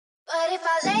if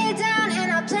I lay down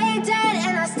and I play dead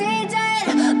and I stay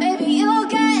dead? Maybe you'll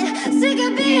get sick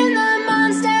of being the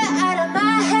monster out of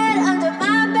my head, under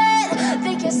my bed.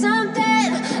 Think you're something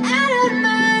out of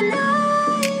my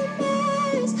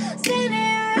nightmares,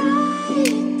 standing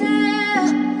right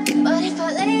there. But if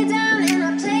I lay down and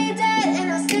I play dead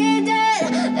and I stay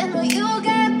dead, then will you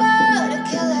get bored of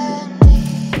killing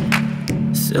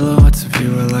me? Silhouettes of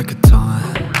you are like a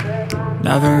taunt.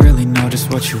 Never really know just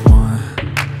what you want.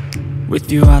 With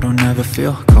you I don't ever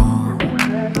feel calm.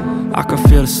 I can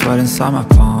feel the sweat inside my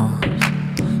palms.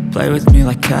 Play with me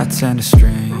like cats and a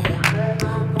string.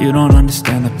 You don't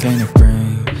understand the pain it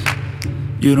brings.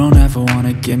 You don't ever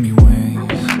wanna give me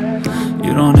wings.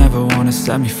 You don't ever wanna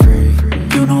set me free.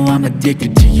 You know I'm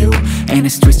addicted to you, and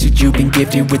it's twisted, you've been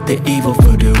gifted with the evil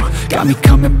voodoo. Got me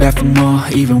coming back for more,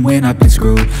 even when I've been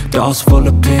screwed. Dolls full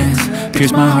of pins,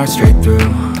 pierce my heart straight through.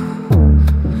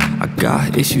 I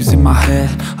got issues in my head,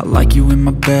 I like you in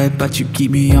my bed, but you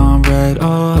keep me on red.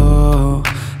 Oh,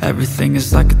 everything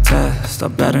is like a test, I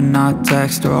better not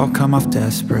text or I'll come off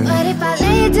desperate. But if I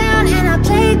lay down and I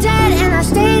play dead and I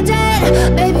stay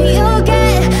dead, baby you'll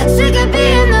get sick of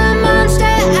being the monster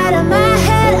out of my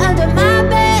head, under my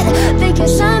bed. Think you're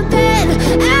something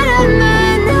out of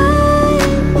my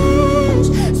nightmares,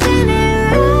 standing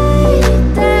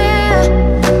right there.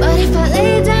 But if I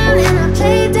lay down and I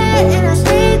play dead and I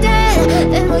stay dead,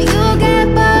 then will you get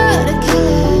bored of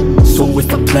killing me? So if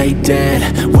I play dead,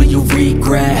 will you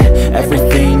regret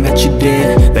everything that you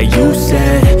did, that you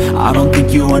said? I don't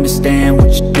think you understand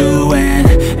what you're doing,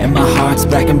 and my heart's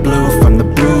black and blue from the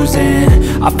bruising.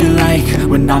 I feel like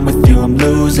when I'm with you I'm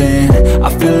losing. I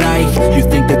feel like you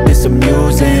think that this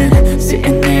amusing,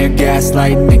 sitting there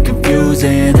gaslighting and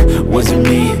confusing. Was it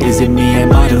me? Is it me?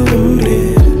 Am I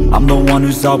deluded? I'm the one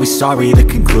who's always sorry, the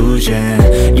conclusion,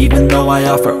 even though I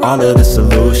offer all of the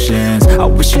solutions. I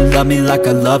wish you loved me like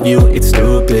I love you, it's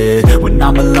stupid. When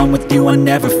I'm alone with you I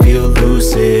never feel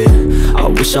lucid. I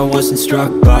wish I wasn't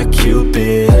struck by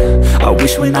Cupid. I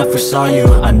wish when I first saw you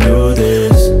I knew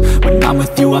this. When I'm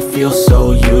with you I feel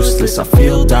so useless, I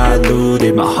feel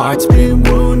diluted, my heart's been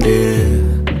wounded.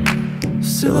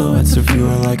 Silhouettes of you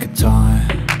are like a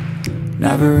taunt.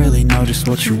 Never really know just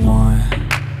what you want.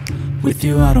 With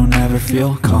you I don't ever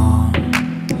feel calm.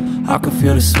 I can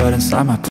feel the sweat inside my